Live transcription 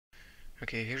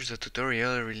Okay, here's a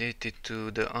tutorial related to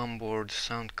the onboard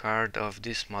sound card of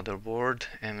this motherboard,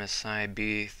 MSI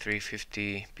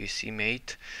B350 PC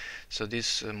Mate. So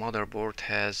this motherboard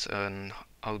has an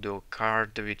audio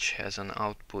card which has an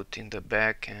output in the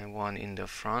back and one in the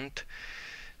front.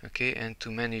 Okay, and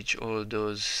to manage all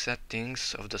those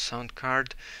settings of the sound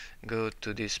card, go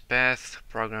to this path,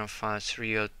 program files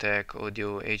Realtek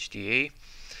Audio HDA,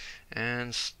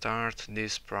 and start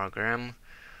this program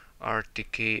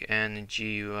RTKN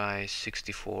GUI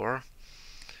 64.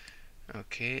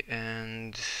 Okay,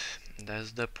 and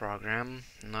that's the program.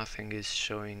 Nothing is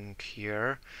showing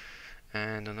here.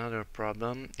 And another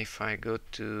problem, if I go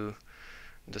to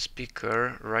the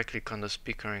speaker, right click on the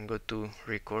speaker and go to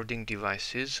recording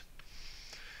devices,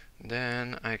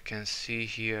 then I can see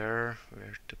here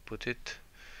where to put it.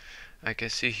 I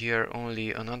can see here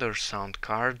only another sound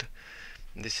card.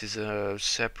 This is a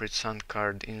separate sound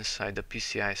card inside the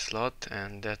PCI slot,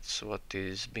 and that's what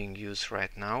is being used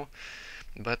right now.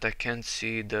 But I can't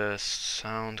see the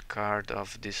sound card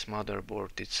of this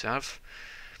motherboard itself.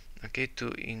 Okay,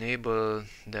 to enable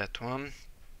that one,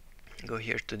 go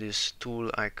here to this tool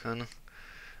icon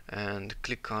and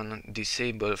click on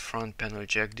Disable Front Panel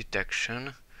Jack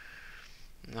Detection.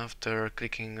 After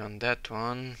clicking on that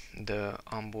one, the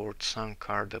onboard sound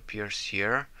card appears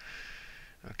here.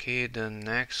 Okay, the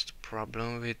next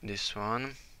problem with this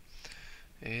one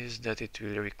is that it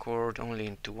will record only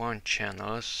into one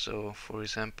channel. So for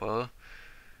example,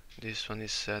 this one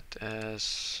is set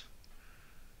as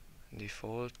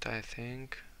default, I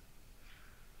think.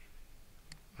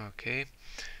 Okay,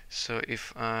 so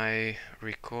if I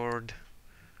record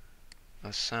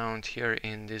a sound here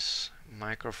in this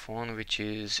microphone, which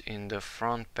is in the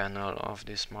front panel of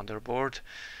this motherboard,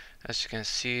 as you can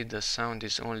see, the sound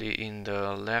is only in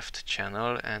the left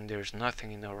channel and there's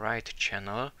nothing in the right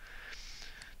channel.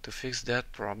 To fix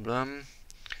that problem,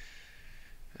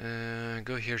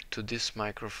 go here to this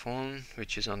microphone,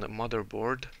 which is on the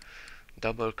motherboard,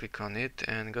 double click on it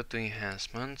and go to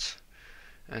enhancements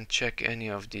and check any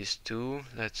of these two,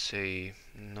 let's say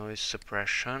noise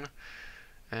suppression,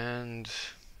 and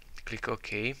click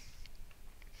OK.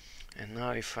 And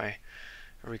now if I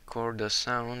record the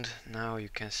sound, now you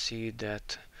can see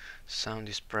that sound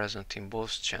is present in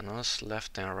both channels,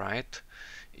 left and right,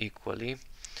 equally.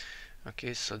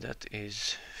 Okay, so that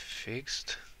is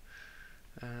fixed,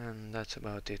 and that's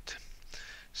about it.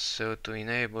 So to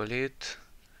enable it,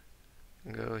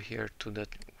 go here to the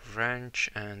wrench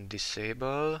and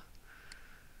disable,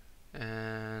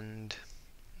 and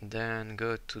then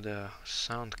go to the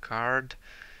sound card,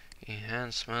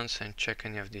 enhancements, and check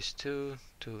any of these two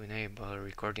to enable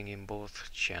recording in both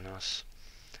channels.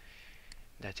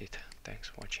 That's it. Thanks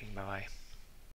for watching. Bye bye.